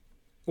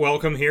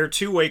Welcome here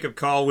to Wake Up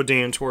Call with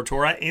Dan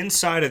Tortora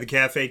inside of the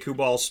Cafe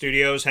Kubal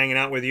Studios, hanging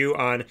out with you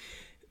on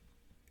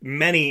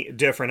many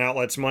different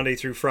outlets Monday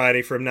through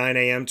Friday from 9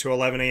 a.m. to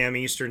 11 a.m.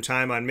 Eastern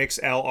Time on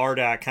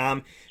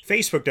mixlr.com,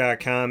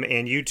 facebook.com,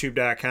 and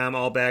youtube.com,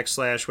 all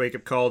 /Wake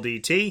Up Call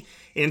DT.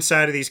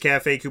 Inside of these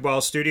Cafe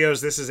Kubal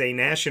Studios, this is a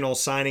National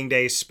Signing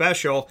Day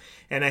special,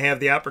 and I have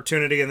the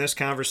opportunity in this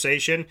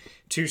conversation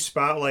to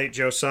spotlight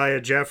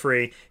Josiah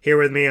Jeffrey here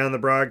with me on the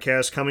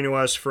broadcast, coming to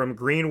us from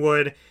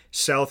Greenwood,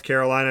 South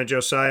Carolina.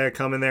 Josiah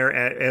coming there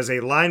as a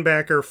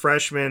linebacker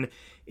freshman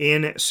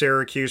in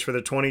Syracuse for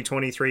the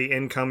 2023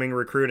 incoming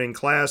recruiting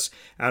class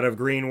out of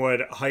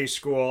Greenwood High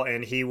School,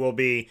 and he will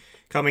be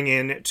coming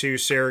in to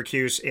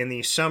Syracuse in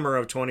the summer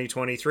of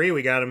 2023.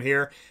 We got him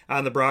here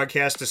on the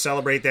broadcast to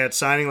celebrate that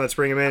signing. Let's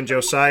bring him in.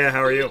 Josiah,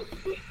 how are you?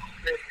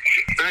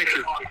 Thank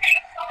you.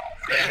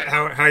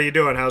 How are you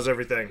doing? How's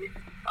everything?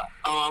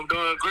 I'm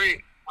doing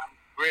great.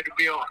 I'm ready to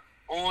be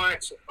on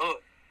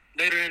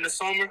later in the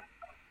summer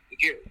to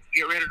get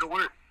ready to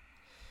work.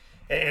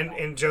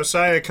 And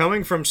Josiah,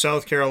 coming from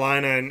South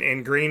Carolina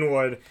and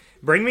Greenwood,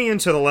 bring me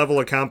into the level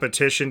of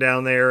competition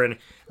down there and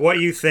what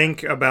you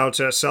think about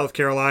South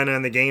Carolina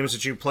and the games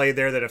that you played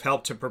there that have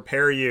helped to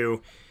prepare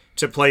you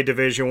to play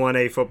Division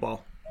I-A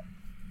football.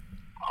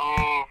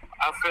 I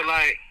feel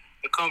like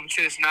the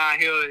competition out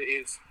here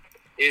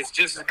is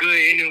just as good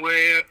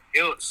anywhere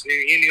else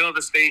in any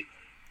other state.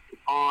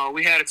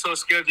 We had a tough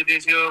schedule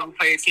this year. We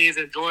played teams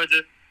in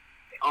Georgia.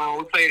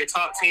 We played the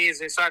top teams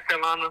in South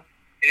Carolina.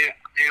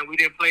 And we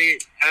didn't play.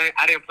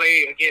 I didn't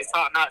play against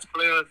top-notch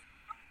players.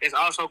 It's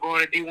also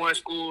going to D1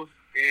 schools,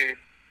 and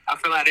I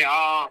feel like they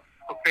all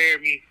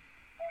prepared me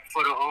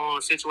for the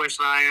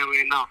situation I am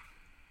in now.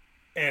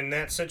 And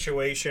that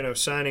situation of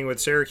signing with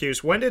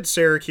Syracuse, when did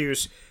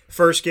Syracuse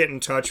first get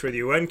in touch with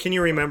you? When can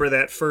you remember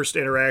that first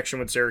interaction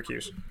with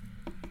Syracuse?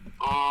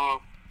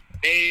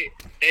 They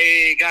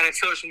got in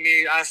touch with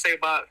me, I'd say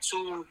about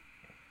 2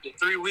 to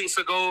 3 weeks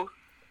ago.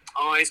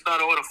 They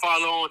started with a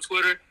follow on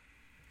Twitter.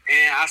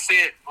 And I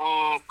sent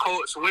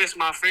Coach West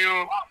my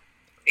film,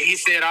 and he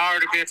said, I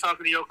already been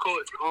talking to your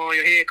coach,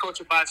 your head coach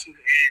about you.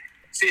 And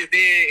since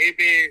then,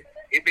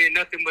 it been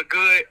nothing but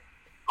good.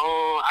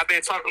 I've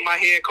been talking to my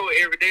head coach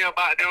every day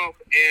about them.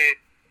 And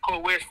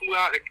Coach West flew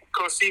out to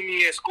come see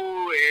me at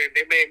school, and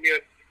they made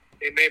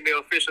me an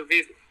official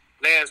visit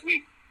last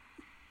week.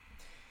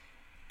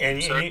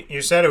 And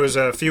you said it was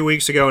a few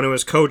weeks ago, and it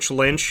was Coach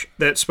Lynch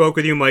that spoke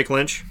with you, Mike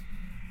Lynch?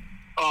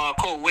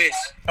 Coach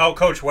West. Oh,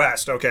 Coach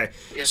West. Okay.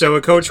 Yes, so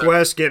with Coach sir.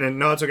 West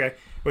it's okay.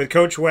 With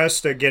Coach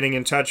West getting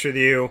in touch with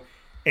you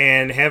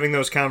and having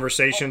those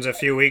conversations a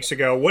few weeks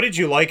ago, what did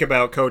you like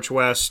about Coach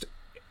West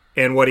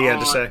and what he had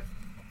to say?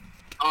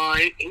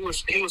 He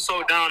was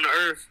so down to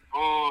earth.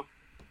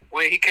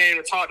 When he came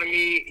to talk to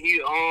me,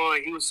 he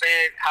was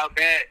saying how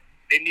bad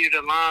they needed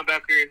a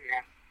linebacker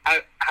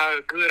and how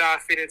good I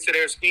fit into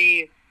their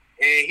scheme.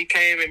 And he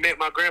came and met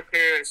my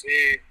grandparents,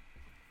 and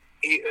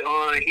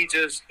he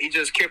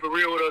just kept it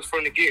real with us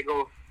from the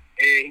get-go,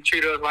 and he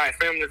treated us like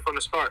family from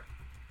the start.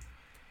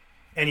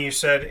 And you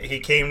said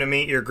he came to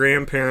meet your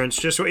grandparents.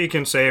 Just what you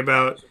can say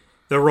about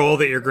the role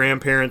that your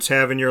grandparents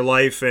have in your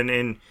life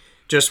and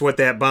just what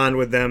that bond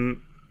with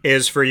them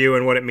is for you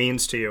and what it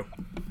means to you.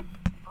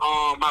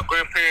 My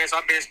grandparents,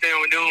 I've been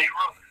staying with them.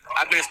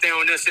 I've been staying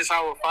with them since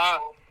I was 5.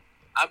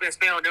 I've been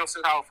staying with them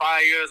since I was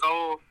 5 years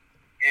old,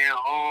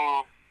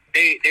 and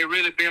They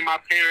really been my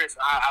parents.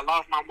 I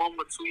lost my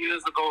mama 2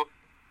 years ago,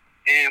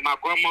 and my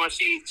grandma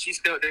she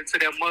stepped into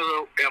that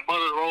mother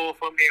role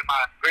for me, and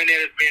my granddad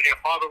has been that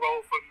father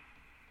role for me.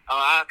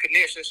 Our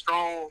connection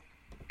strong.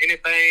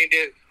 Anything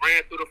that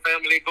ran through the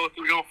family, they go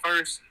through them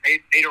first.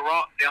 They the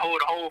rock. They hold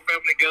the whole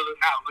family together.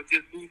 Not with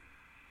just me.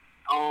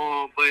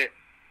 But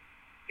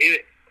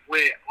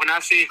when I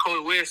see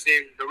Coach West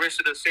and the rest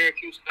of the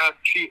Syracuse staff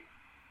treat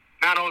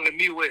not only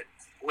me with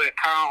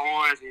Kyle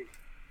Owens and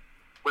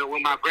but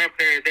with my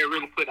grandparents, they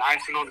really put the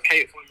icing on the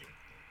cake for me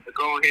to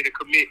go ahead and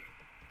commit.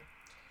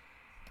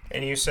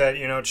 And you said,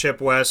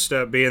 Chip West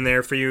being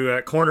there for you,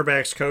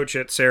 cornerbacks coach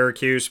at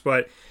Syracuse,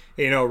 but,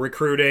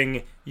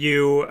 recruiting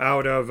you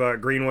out of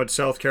Greenwood,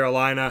 South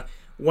Carolina.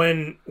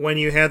 When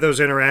you had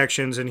those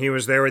interactions and he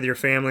was there with your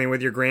family and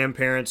with your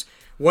grandparents,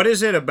 what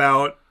is it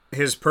about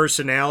his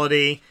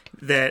personality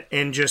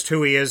and just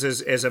who he is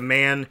as a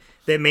man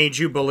that made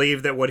you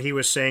believe that what he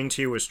was saying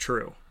to you was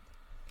true?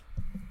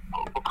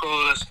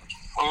 Because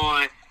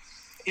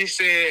he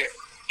said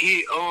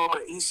he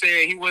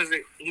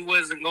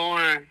wasn't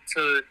going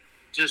to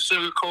just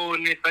sugarcoat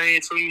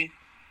anything to me,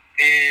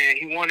 and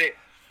he wanted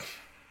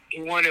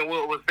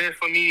what was best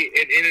for me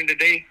at the end of the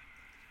day,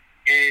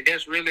 and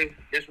that's really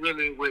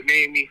what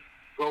made me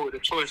go with the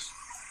choice.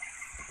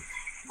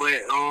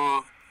 But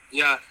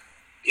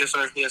yes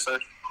sir.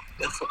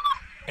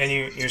 And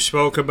you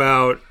spoke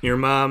about your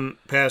mom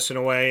passing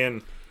away,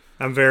 and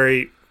I'm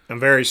very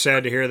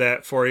sad to hear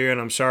that for you,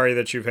 and I'm sorry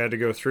that you've had to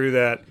go through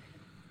that.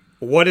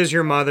 What is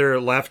your mother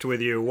left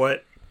with you?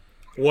 What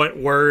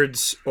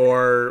words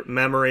or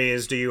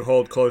memories do you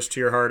hold close to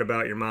your heart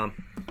about your mom?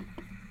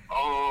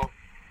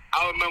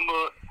 I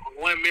remember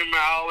one memory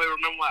I always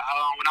remember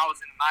when I was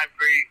in the ninth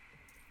grade,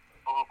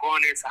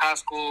 going into high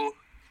school,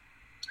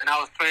 and I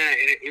was playing.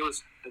 It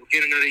was the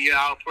beginning of the year.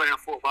 I was playing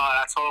football.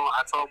 I told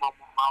my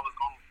mom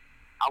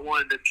I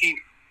wanted to keep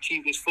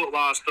this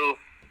football stuff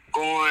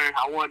going.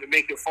 I wanted to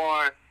make it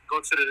far, go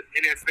to the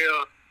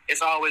NFL.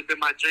 It's always been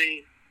my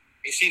dream,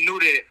 and she knew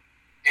that.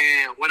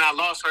 And when I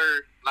lost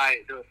her,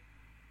 like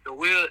the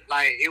will,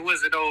 like it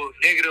wasn't no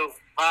negative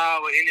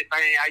vibe or anything.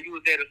 I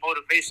used that as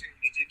motivation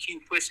to just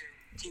keep pushing,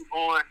 keep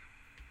going.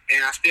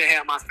 And I still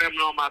have my family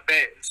on my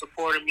back,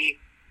 supporting me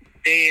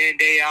day in,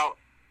 day out.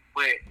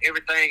 But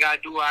everything I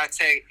do, I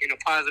attack in a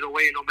positive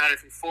way, no matter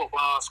if it's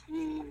football,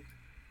 school,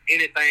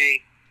 anything.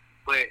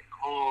 But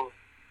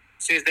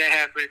since that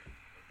happened,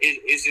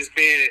 it's just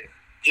been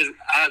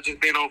I've just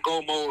been on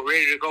go mode,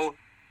 ready to go.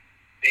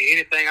 And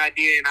anything I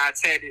did, and I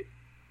attacked it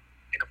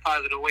in a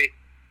positive way.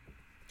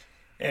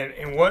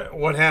 And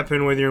what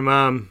happened with your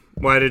mom?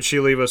 Why did she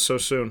leave us so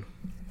soon?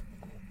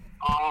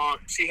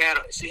 She had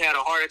a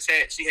heart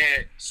attack. She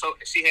had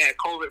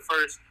COVID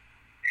first,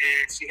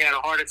 and she had a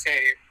heart attack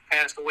and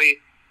passed away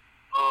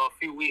a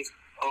few weeks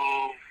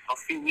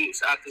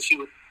after she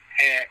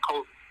had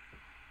COVID.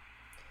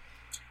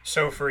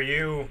 So for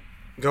you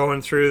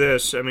going through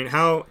this, I mean,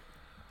 how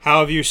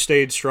have you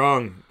stayed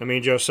strong? I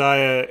mean,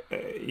 Josiah,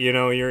 you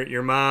know,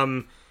 your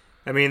mom,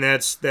 I mean,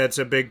 that's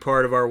a big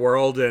part of our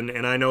world,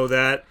 and I know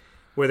that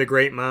with a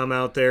great mom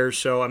out there.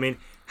 So, I mean,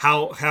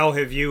 how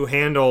have you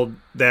handled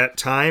that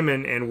time,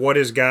 and what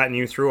has gotten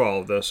you through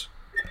all of this?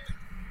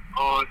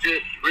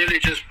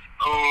 Just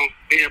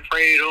being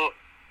prayed up,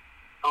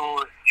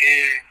 and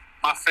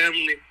my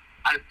family,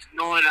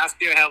 knowing I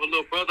still have a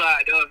little brother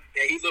out there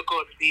that he look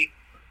up to me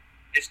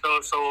and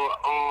stuff. So,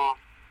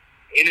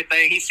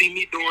 anything he see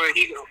me doing,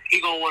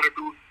 he gonna want to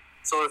do.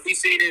 So if he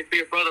see this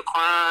big brother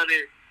crying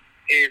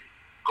and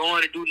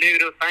going to do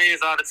negative things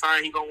all the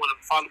time, he gonna want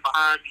to follow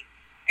behind me.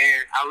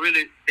 And I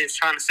really been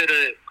trying to set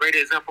a great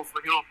example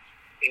for him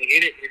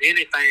in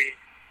anything.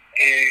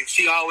 And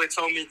she always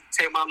told me to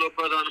take my little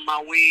brother under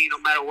my wing, no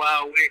matter where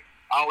I went.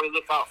 I always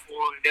look out for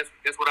him. And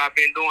that's what I've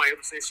been doing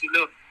ever since she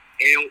left,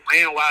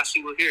 and while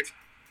she was here.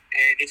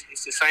 And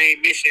it's the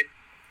same mission.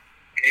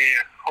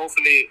 And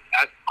hopefully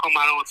I come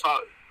out on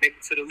top, make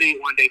it to the league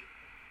one day.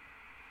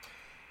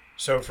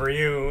 So for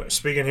you,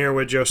 speaking here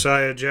with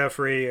Josiah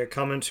Jeffrey,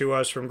 coming to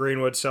us from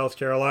Greenwood, South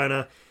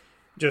Carolina.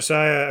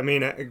 Josiah, I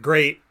mean, a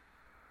great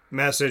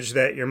message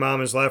that your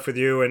mom has left with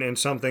you, and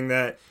something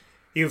that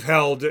you've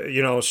held,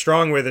 you know,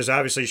 strong with, is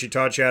obviously she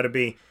taught you how to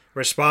be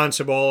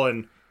responsible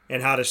and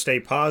how to stay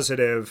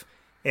positive.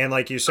 And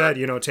like you said,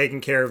 you know,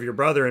 taking care of your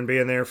brother and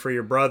being there for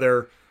your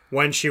brother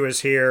when she was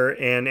here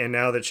and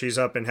now that she's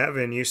up in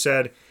heaven. You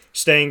said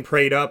staying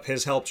prayed up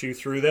has helped you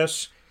through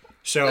this.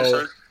 So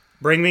yes,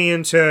 bring me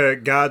into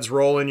God's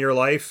role in your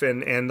life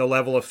and the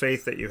level of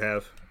faith that you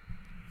have.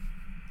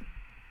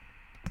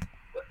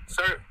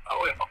 Sir,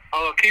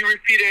 can you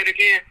repeat that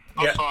again?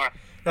 I'm sorry.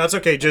 That's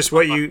okay. Just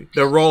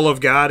the role of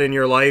God in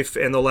your life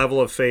and the level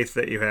of faith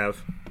that you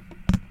have.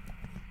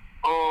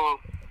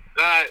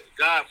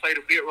 God played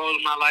a big role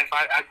in my life.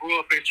 I grew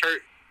up in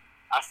church.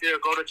 I still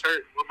go to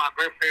church with my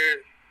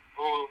grandparents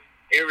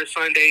every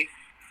Sunday.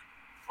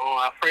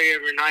 I pray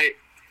every night.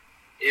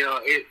 You know,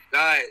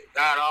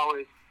 God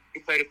always, he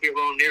played a big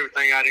role in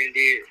everything I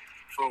did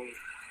from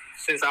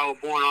since I was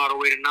born all the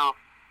way to now.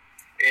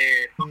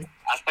 And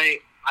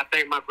I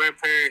thank my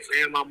grandparents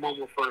and my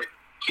mama for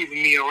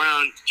keeping me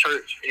around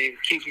church and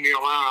keeping me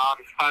around all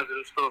this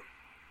positive stuff,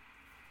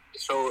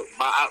 so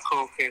my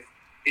outcome can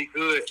be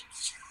good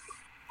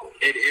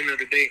at the end of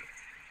the day.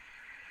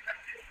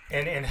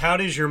 And how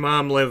does your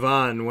mom live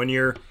on when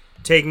you're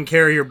taking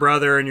care of your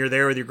brother and you're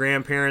there with your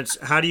grandparents?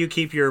 How do you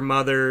keep your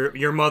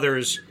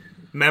mother's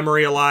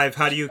memory alive?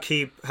 How do you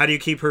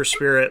keep her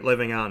spirit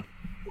living on?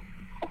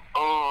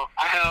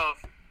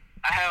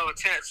 I have a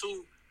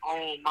tattoo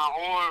on my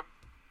arm.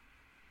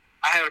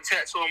 I have a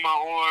tattoo on my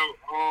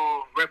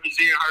arm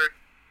representing her,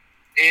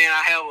 and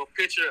I have a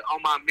picture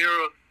on my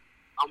mirror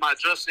on my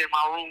dresser in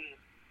my room,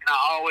 and I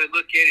always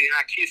look at it and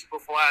I kiss it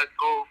before I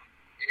go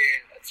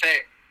and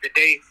attack the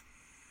day.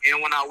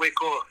 And when I wake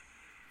up,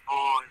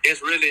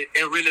 that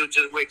really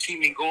just what keep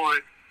me going.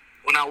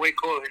 When I wake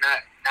up and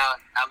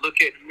I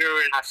look at the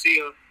mirror and I see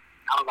her,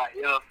 I'm like,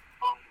 yeah,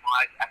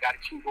 I gotta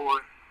keep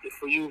going. It's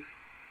for you.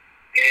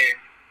 And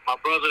my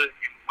brother,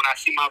 when I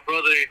see my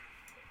brother,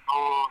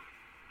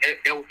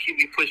 that will keep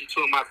me pushing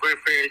to my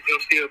grandparents. They'll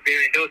still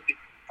being healthy.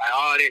 Like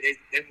all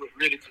that would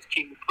really just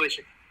keep me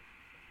pushing.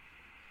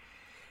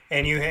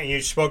 And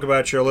you spoke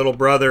about your little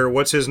brother.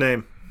 What's his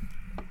name?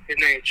 His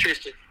name is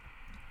Tristan.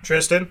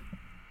 Tristan?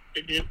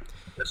 Mm-hmm.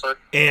 Yes, sir.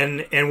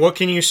 And what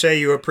can you say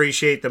you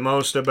appreciate the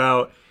most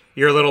about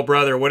your little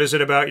brother? What is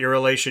it about your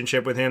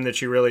relationship with him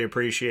that you really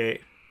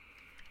appreciate?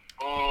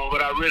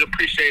 What I really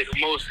appreciate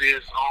the most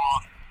is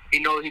he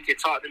know he can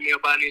talk to me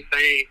about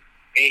anything,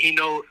 and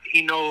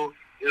he know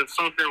if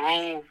something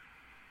wrong,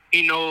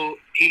 he know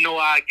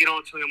I get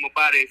on to him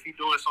about it. If he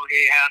doing something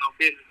he ain't have no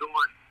business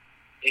doing,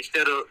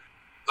 instead of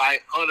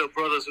like other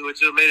brothers who would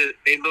just let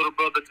their little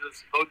brother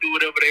just go do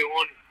whatever they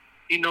wanted.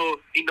 he know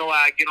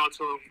I get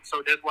onto him.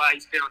 So that's why he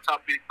stay on top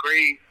of his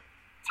grade,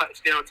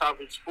 stay on top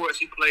of the sports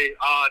he played,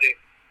 all that.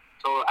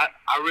 So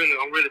I'm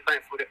really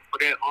thankful for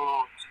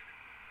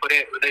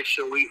that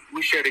relationship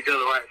we share together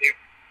right there.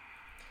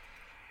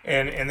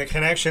 And the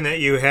connection that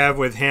you have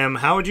with him,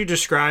 how would you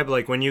describe,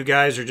 like, when you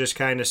guys are just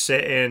kind of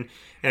sitting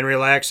and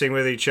relaxing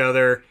with each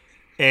other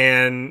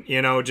and,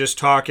 just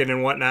talking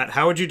and whatnot,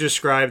 how would you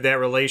describe that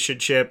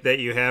relationship that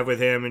you have with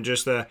him and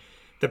just the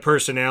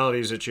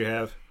personalities that you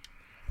have?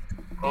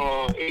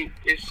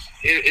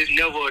 It's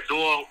never a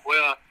door.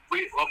 Well,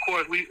 of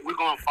course we're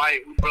gonna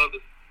fight, we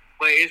brothers,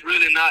 but it's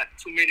really not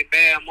too many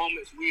bad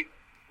moments. We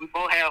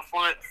both have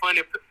funny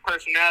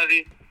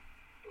personalities.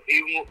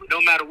 Even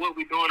no matter what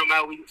we're doing, no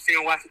matter we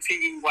sitting watching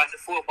TV, watching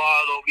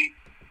football, or we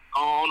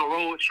on a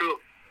road trip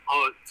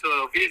or to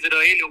a visit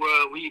or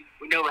anywhere, we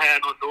never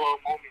had no door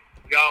moment.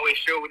 We always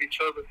share with each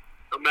other,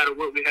 no matter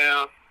what we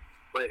have.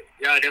 But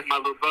yeah, that's my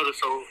little brother.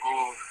 So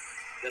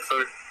yes,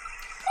 sir.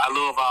 I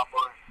love our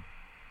boy.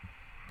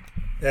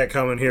 That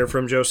coming here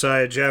from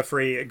Josiah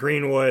Jeffrey,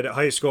 Greenwood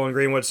High School in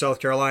Greenwood, South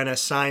Carolina,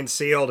 signed,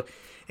 sealed,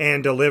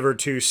 and delivered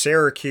to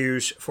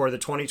Syracuse for the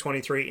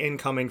 2023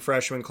 incoming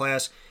freshman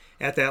class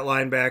at that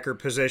linebacker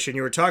position.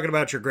 You were talking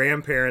about your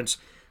grandparents.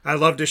 I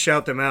love to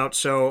shout them out.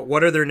 So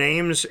what are their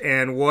names,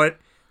 and what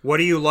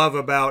do you love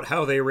about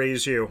how they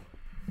raise you?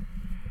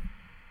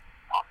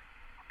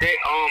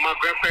 My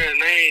grandparents'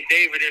 name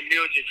David and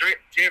Mildred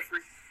Jeffrey,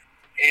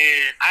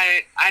 and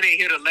I didn't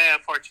hear the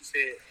last part you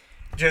said.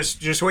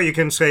 Just what you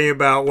can say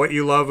about what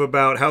you love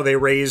about how they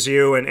raise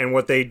you and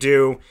what they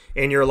do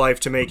in your life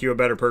to make you a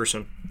better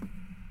person.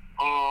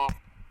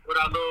 What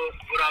I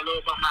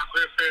love about my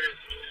grandparents,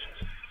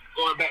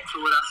 going back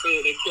to what I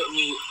said, they kept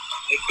me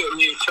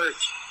in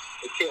church.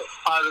 They kept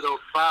positive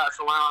vibes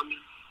around me.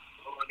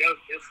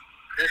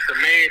 That's the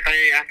main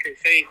thing I can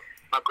say.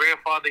 My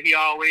grandfather, he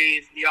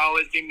always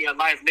give me a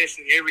life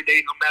lesson every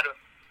day, no matter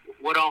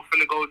what I'm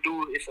finna go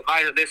do. It's a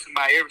life lesson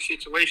by every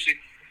situation.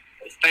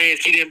 It's things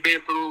he done been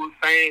through,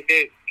 things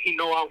that he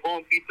know I'm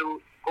going to be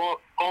through, going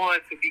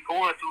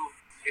through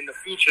in the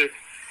future.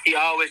 He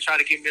always try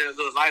to give me a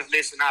little life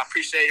lesson. I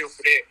appreciate him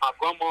for that. My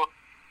grandma,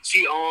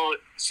 she's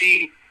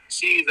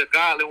a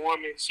godly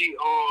woman. She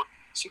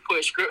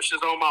put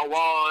scriptures on my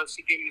walls.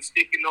 She gave me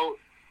sticky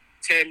notes,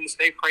 telling me to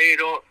stay prayed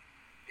up.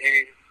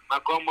 And my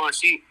grandma,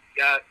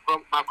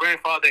 my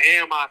grandfather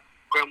and my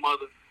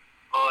grandmother,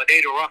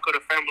 they the rock of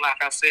the family,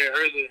 like I said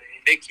earlier.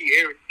 And they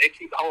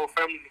keep the whole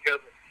family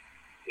together.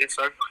 Yes,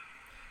 sir.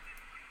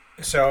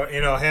 So,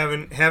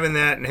 having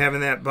that and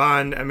having that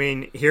bond, I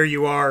mean, here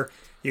you are,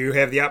 you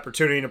have the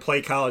opportunity to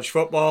play college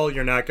football.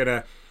 You're not going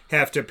to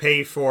have to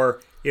pay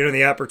for,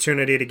 the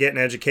opportunity to get an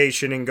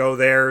education and go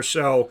there.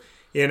 So,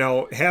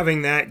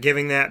 having that,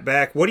 giving that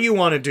back, what do you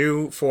want to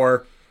do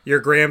for your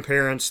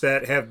grandparents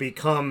that have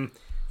become,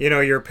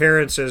 your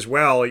parents as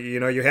well?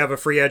 You have a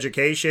free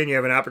education, you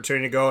have an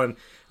opportunity to go and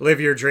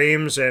live your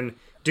dreams and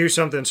do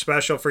something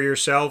special for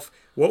yourself.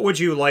 What would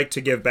you like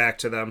to give back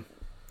to them?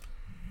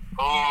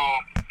 I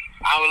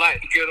would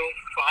like to give them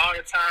for all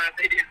the time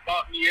they just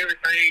bought me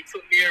everything,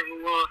 took me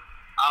everywhere.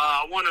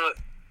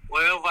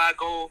 Wherever I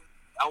go,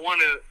 I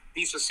want to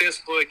be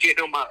successful and get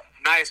them a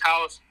nice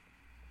house,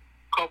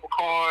 couple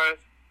cars.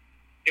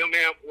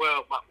 My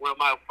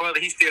brother,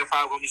 he's still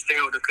probably going to be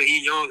staying with them because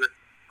he's younger.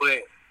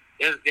 But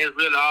that's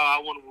really all. I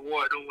want to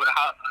reward them with a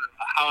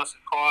house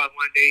and cars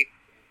one day.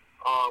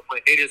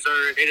 But they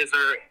deserve that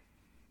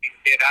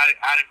I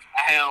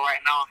have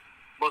right now.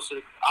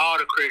 All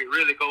the credit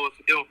really goes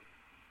to them.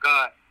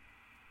 God.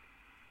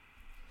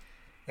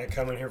 And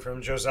coming here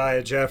from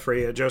Josiah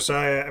Jeffrey.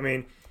 Josiah, I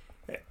mean,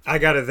 I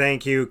got to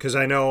thank you because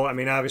I know,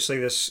 obviously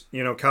this,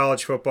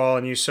 college football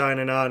and you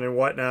signing on and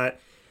whatnot,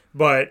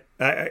 but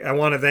I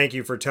want to thank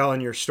you for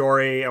telling your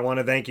story. I want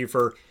to thank you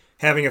for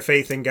having a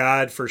faith in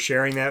God, for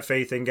sharing that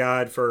faith in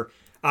God, for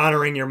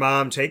honoring your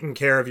mom, taking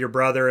care of your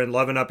brother, and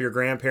loving up your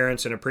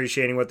grandparents and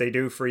appreciating what they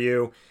do for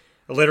you.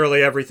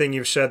 Literally everything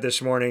you've said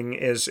this morning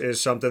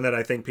is something that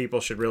I think people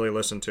should really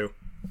listen to.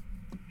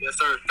 Yes,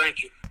 sir.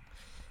 Thank you.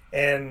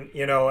 And,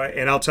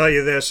 and I'll tell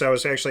you this, I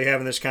was actually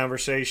having this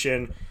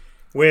conversation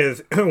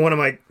with one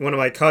of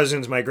my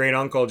cousins. My great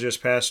uncle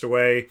just passed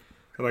away.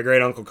 My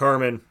great uncle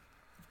Carmen.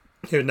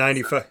 He was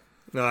 95.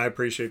 No, I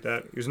appreciate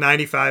that. He was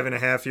 95 and a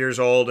half years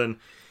old, and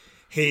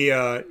he's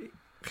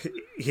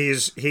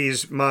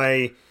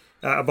my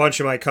a bunch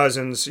of my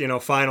cousins,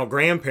 final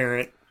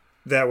grandparent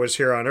that was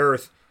here on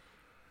Earth.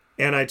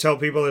 And I tell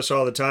people this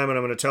all the time, and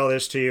I'm going to tell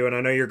this to you, and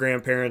I know your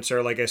grandparents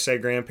are, like I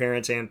said,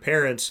 grandparents and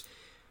parents.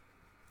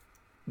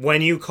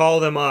 When you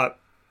call them up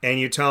and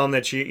you tell them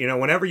that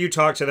whenever you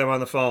talk to them on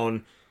the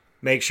phone,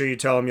 make sure you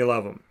tell them you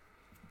love them.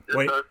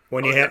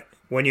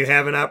 When you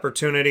have an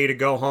opportunity to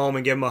go home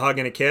and give them a hug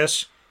and a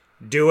kiss,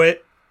 do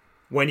it.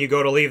 When you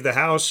go to leave the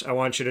house, I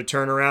want you to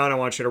turn around. I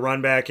want you to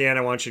run back in.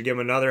 I want you to give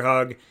them another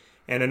hug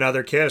and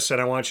another kiss, and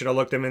I want you to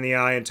look them in the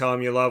eye and tell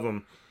them you love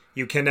them.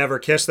 You can never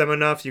kiss them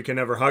enough. You can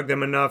never hug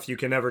them enough. You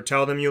can never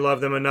tell them you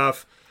love them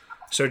enough.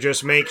 So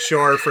just make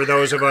sure, for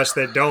those of us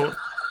that don't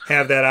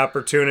have that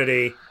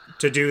opportunity,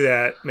 to do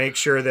that. Make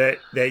sure that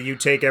you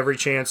take every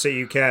chance that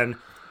you can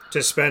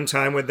to spend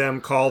time with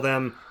them, call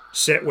them,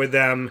 sit with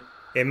them.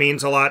 It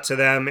means a lot to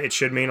them. It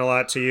should mean a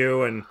lot to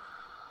you. And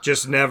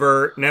just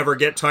never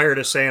get tired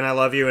of saying I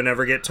love you, and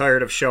never get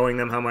tired of showing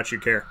them how much you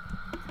care.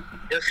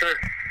 Yes, sir.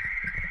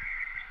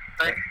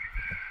 Thank you.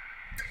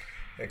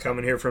 And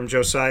coming here from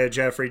Josiah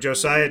Jeffrey.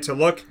 Josiah, to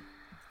look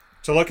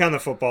on the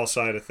football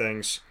side of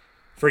things,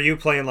 for you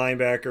playing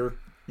linebacker,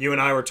 you and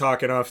I were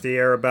talking off the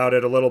air about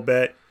it a little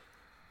bit.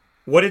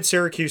 What did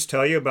Syracuse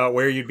tell you about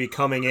where you'd be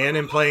coming in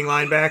and playing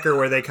linebacker,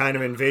 where they kind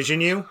of envision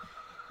you?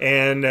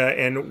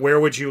 And where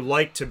would you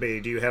like to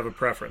be? Do you have a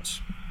preference?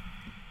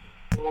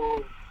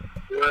 Well,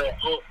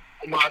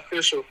 my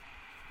official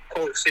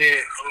coach said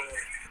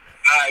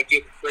I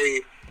get to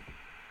play.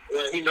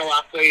 Well,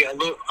 I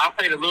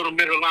played a little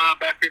middle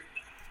linebacker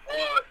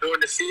during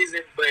the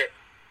season, but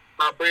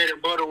my bread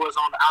and butter was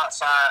on the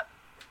outside.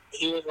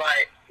 He was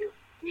like,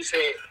 he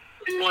said,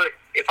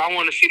 if I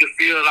want to see the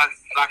field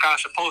like I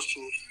was supposed to,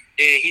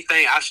 then he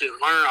think I should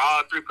learn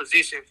all three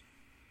positions.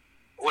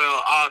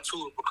 Well, all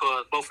two,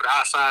 because both of the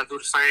outsides do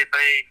the same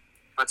thing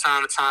from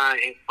time to time.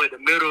 But the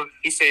middle,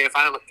 he said, if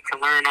I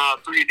can learn all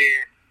three,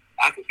 then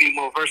I could be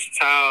more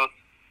versatile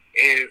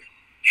and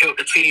help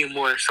the team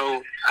more.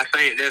 So I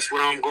think that's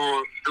what I'm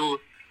going to do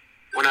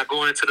when I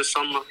go into the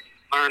summer,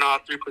 learn all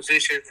three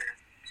positions,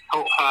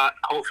 and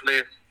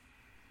hopefully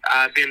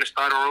I'll be in the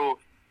starting role.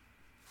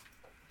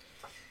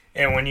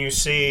 And when you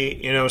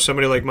see,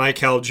 somebody like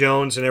Michael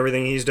Jones and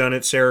everything he's done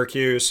at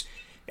Syracuse,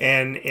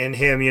 and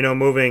him,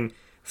 moving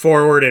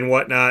forward and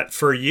whatnot,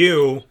 for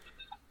you,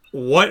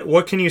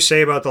 what can you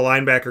say about the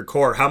linebacker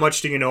core? How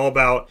much do you know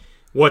about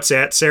what's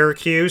at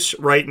Syracuse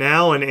right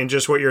now, and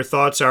just what your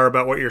thoughts are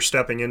about what you're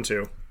stepping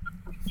into?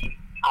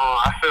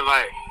 I feel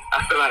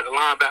like the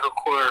linebacker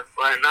core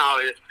right now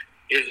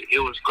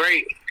it was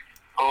great.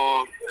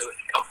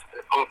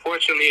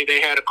 Unfortunately, they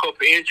had a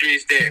couple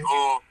injuries that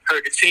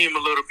hurt the team a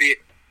little bit.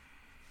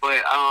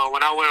 But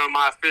when I went on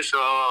my official,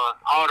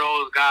 all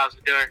those guys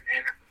were there,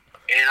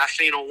 and I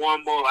seen them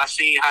one more. I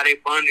seen how they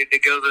bonded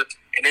together,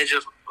 and it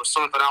just was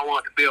something I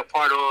wanted to be a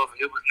part of.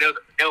 It was never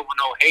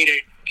no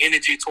hating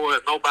energy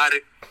towards nobody.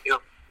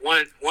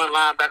 One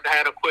linebacker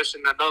had a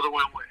question, another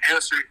one would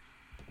answer.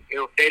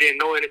 If they didn't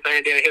know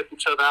anything, they'd help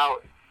each other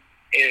out.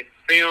 And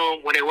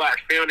film, when they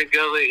watched film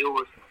together,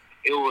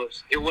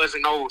 it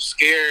wasn't no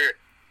scared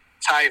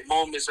type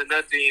moments or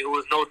nothing. It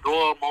was no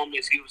door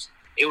moments.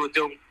 It was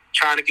them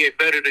trying to get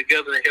better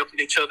together and helping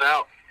each other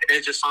out. And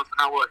it's just something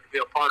I wanted to be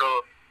a part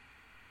of.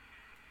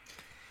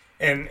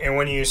 And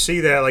when you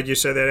see that, like you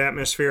said, that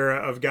atmosphere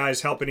of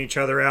guys helping each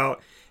other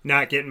out,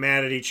 not getting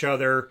mad at each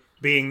other,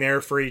 being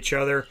there for each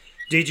other,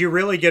 did you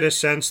really get a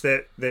sense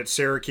that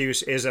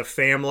Syracuse is a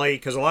family?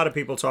 Because a lot of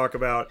people talk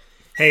about,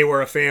 hey,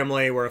 we're a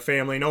family.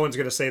 No one's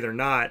going to say they're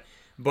not.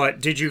 But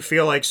did you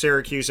feel like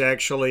Syracuse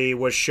actually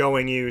was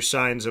showing you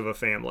signs of a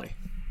family?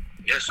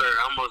 Yes, sir.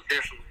 I most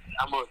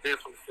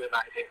definitely feel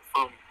like that.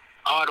 From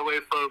all the way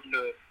from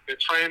the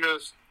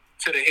trainers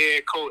to the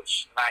head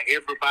coach, like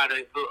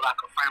everybody looked like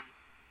a family,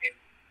 and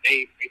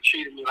they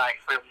treated me like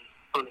family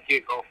from the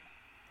get-go.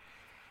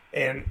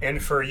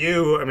 And for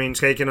you, I mean,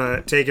 taking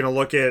a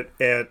look at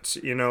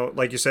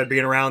like you said,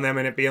 being around them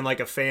and it being like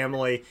a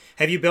family,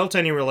 have you built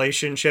any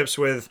relationships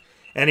with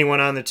anyone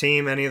on the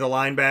team, any of the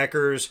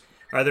linebackers?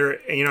 Are there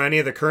any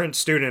of the current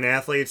student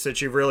athletes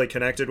that you've really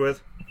connected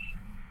with?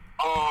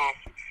 Well,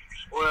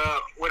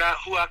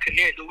 who I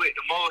connected with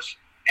the most,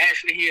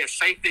 actually, he is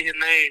safety. His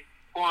name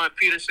Quan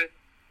Peterson.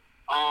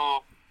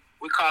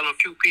 We call him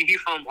QP. He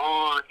from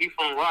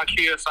Rock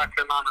Hill, South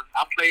Carolina.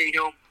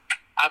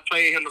 I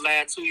played him the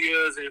last 2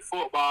 years in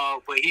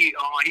football, but he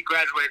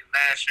graduated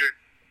last year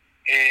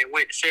and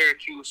went to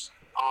Syracuse.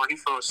 He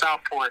from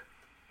South Point.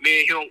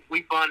 Me and him,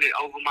 we bonded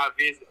over my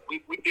visit. We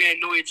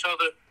didn't know each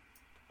other,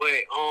 but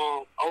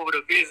over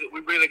the visit, we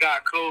really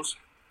got close.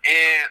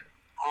 And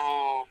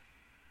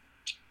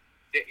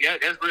yeah,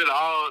 that's really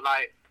all.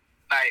 Like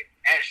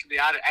actually,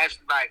 I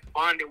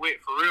bonded with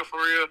for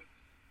real.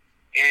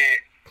 And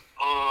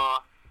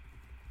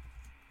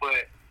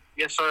but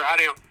yes, sir, I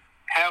didn't.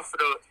 Half of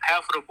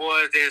the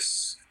boys that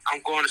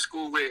I'm going to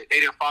school with, they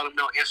didn't follow me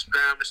on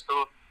Instagram and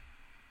stuff.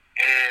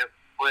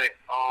 But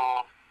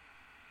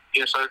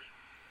yes, sir.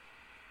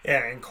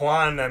 Yeah, and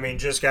Quan, I mean,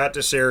 just got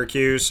to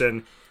Syracuse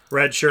and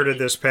redshirted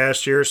this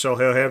past year, so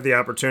he'll have the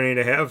opportunity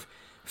to have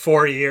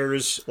 4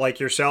 years like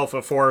yourself,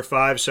 a 4 or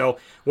 5. So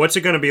what's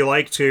it going to be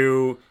like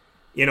to,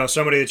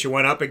 somebody that you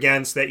went up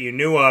against that you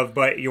knew of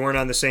but you weren't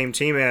on the same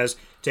team as,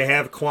 to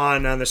have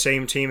Quan on the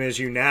same team as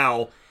you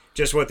now?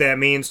 Just what that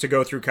means to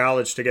go through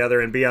college together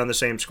and be on the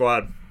same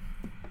squad.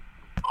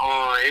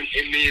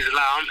 It means a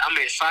lot. I'm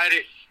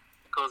excited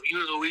because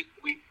usually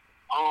we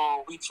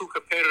two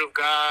competitive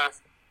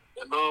guys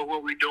that love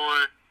what we're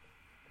doing,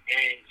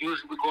 and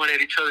usually we're going at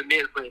each other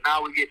next. But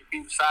now we get to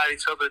be beside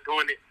each other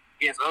doing it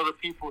against other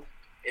people.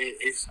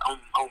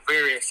 I'm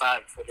very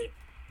excited for that.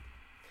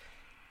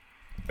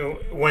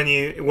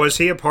 Was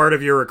he a part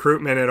of your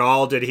recruitment at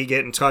all? Did he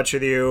get in touch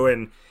with you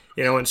and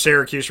when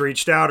Syracuse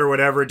reached out or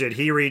whatever, did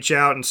he reach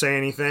out and say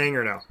anything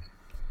or no?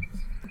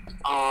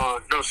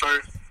 No,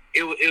 sir.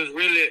 It was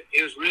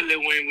really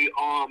when we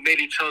met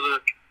each other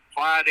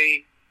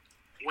Friday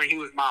when he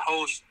was my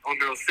host on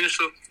the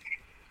official,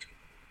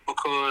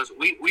 because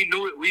we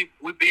knew it. We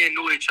been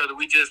knew each other.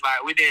 We just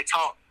we didn't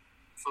talk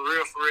for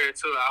real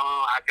till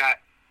I got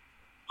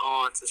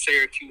on to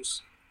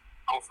Syracuse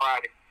on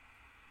Friday.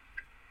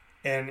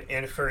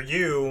 And for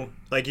you,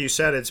 like you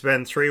said, it's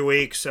been 3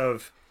 weeks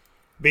of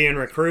being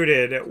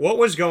recruited. What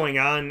was going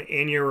on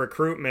in your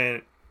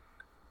recruitment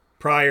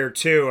prior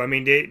to? I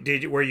mean,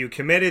 were you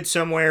committed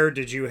somewhere?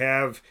 Did you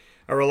have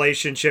a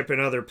relationship in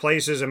other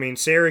places? I mean,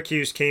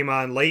 Syracuse came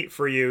on late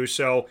for you,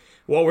 so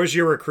what was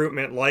your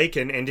recruitment like,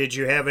 and did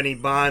you have any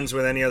bonds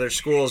with any other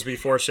schools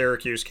before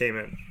Syracuse came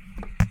in?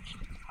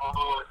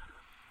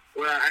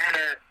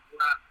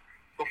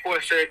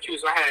 Before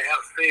Syracuse, I had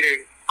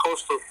outstated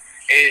Coastal,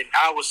 and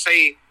I would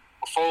say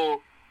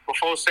before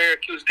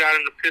Syracuse got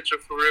in the picture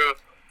for real,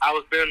 I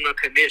was building a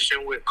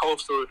connection with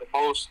Coastal the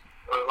most.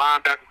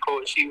 Linebacker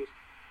coach,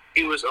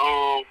 he was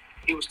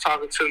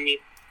talking to me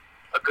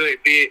a good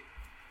bit,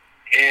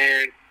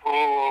 and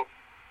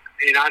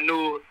I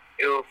knew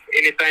if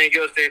anything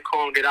else didn't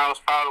come, that I was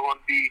probably going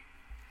to be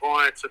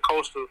going to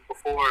Coastal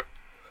before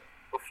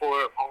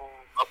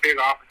a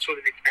bigger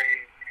opportunity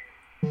came.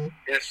 And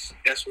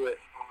that's what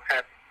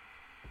happened.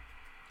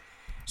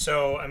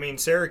 So, I mean,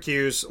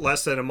 Syracuse,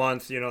 less than a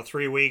month,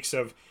 3 weeks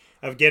of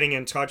getting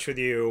in touch with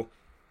you.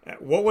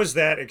 What was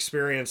that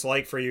experience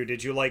like for you?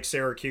 Did you like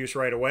Syracuse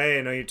right away?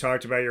 I know you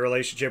talked about your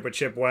relationship with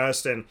Chip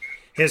West and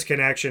his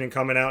connection and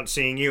coming out and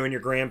seeing you and your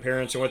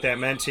grandparents and what that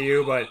meant to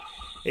you. But,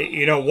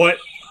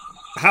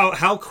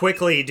 how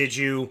quickly did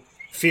you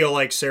feel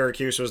like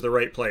Syracuse was the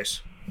right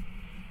place?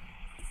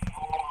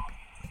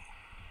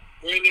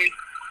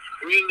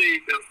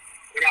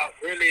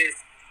 Really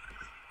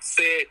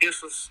said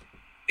this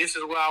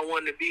is where I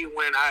wanted to be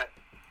when I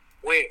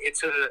went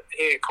into the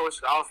head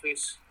coach's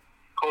office,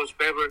 Coach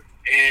Beber,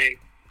 and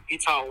he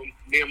taught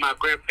me and my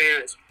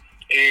grandparents,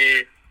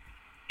 and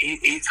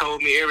he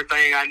told me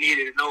everything I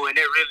needed to know, and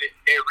that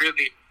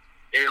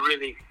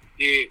really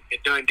did a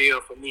done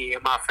deal for me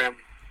and my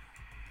family.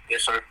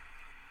 Yes, sir.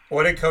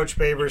 What did Coach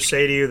Beber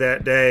say to you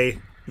that day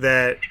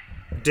that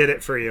did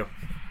it for you?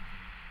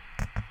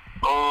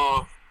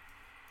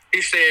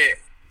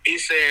 He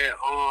said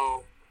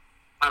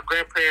my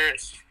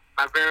grandparents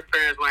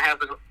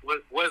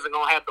wasn't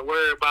gonna have to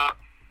worry about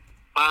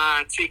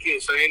buying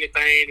tickets or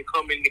anything to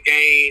come in the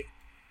game,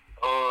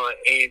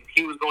 and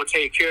he was gonna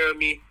take care of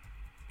me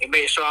and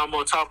make sure I'm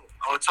on top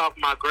of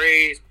my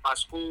grades, my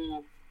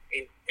school,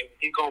 and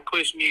he's gonna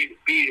push me to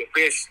be the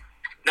best,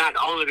 not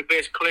only the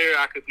best player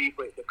I could be,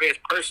 but the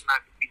best person I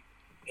could be.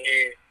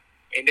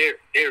 And that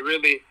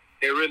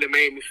really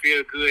made me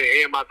feel good,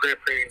 and my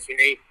grandparents,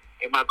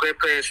 and my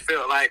grandparents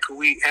felt like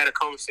we had a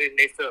conversation.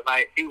 They felt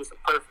like he was the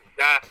perfect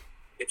guy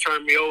to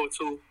turn me over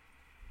to,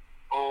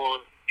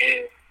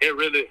 and it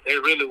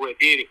really what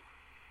did it.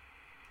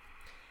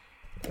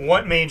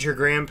 What made your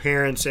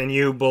grandparents and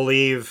you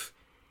believe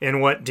in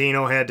what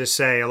Dino had to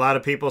say? A lot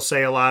of people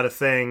say a lot of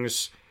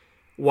things.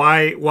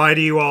 Why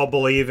do you all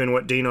believe in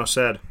what Dino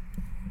said?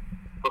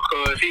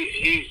 Because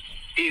he's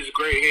a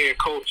great head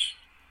coach.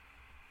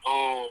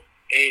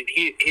 And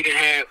he didn't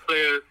have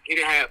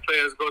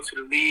players go to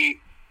the league,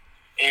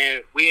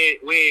 and we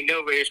ain't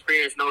never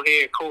experienced no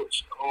head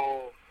coach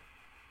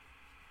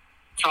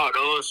talk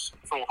to us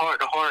from heart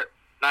to heart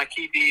like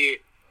he did,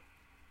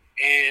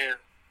 and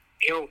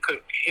him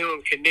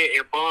connect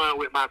and bond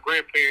with my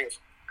grandparents,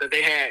 because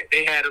they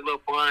had a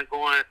little bond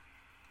going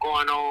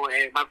on,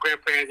 and my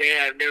grandparents, they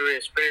had never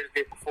experienced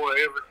it before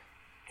ever,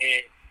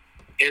 and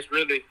it's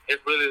really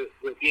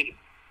what did it.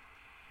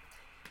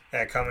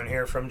 That coming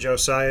here from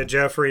Josiah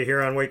Jeffrey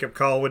here on Wake Up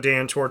Call with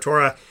Dan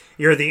Tortora.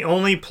 You're the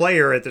only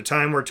player at the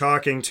time we're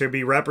talking to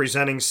be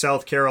representing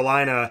South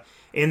Carolina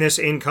in this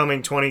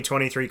incoming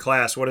 2023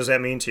 class. What does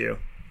that mean to you?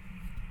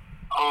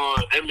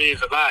 That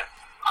means a lot.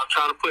 I'm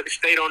trying to put the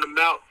state on the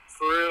map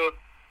for real,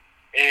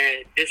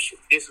 and this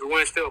is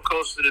one step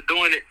closer to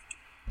doing it,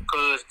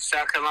 because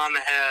South Carolina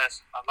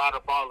has a lot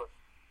of ballers.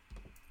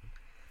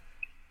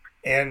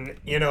 And,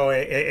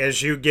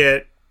 as you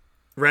get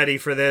ready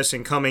for this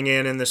and coming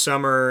in the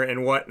summer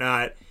and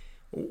whatnot,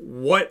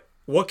 what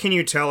can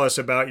you tell us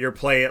about your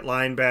play at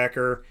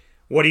linebacker?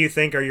 What do you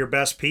think are your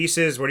best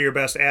pieces? What are your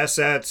best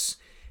assets?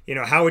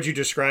 How would you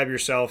describe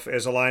yourself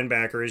as a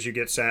linebacker as you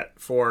get set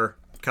for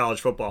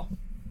college football?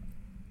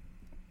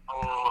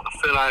 I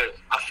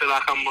feel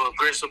like I'm an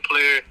aggressive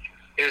player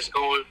that's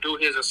going to do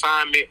his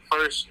assignment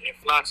first and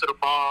fly to the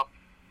ball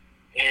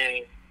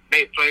and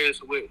make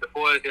plays with the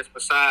boys that's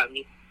beside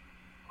me.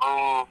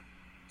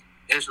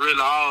 That's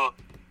really all,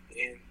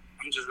 and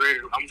I'm just ready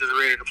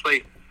to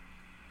play.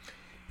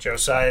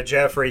 Josiah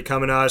Jeffrey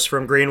coming to us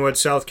from Greenwood,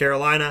 South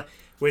Carolina,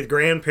 with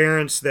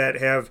grandparents that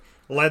have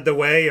led the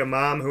way, a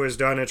mom who has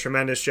done a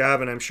tremendous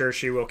job, and I'm sure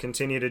she will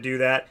continue to do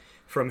that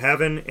from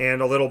heaven, and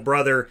a little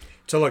brother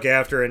to look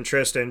after in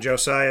Tristan.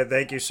 Josiah,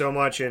 thank you so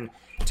much in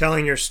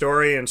telling your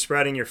story and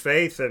spreading your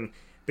faith and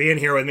being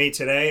here with me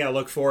today. I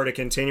look forward to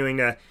continuing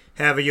to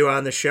have you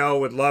on the show.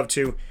 Would love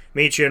to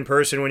meet you in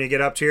person when you get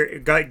up here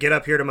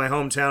to my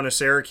hometown of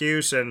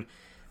Syracuse, and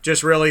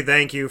just really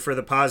thank you for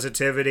the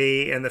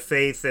positivity and the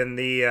faith and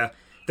the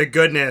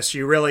goodness.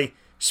 You really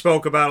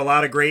spoke about a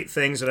lot of great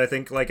things that I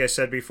think, like I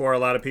said before, a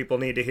lot of people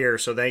need to hear.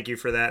 So thank you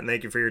for that, and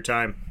thank you for your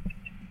time.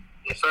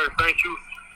 Yes, sir. Thank you.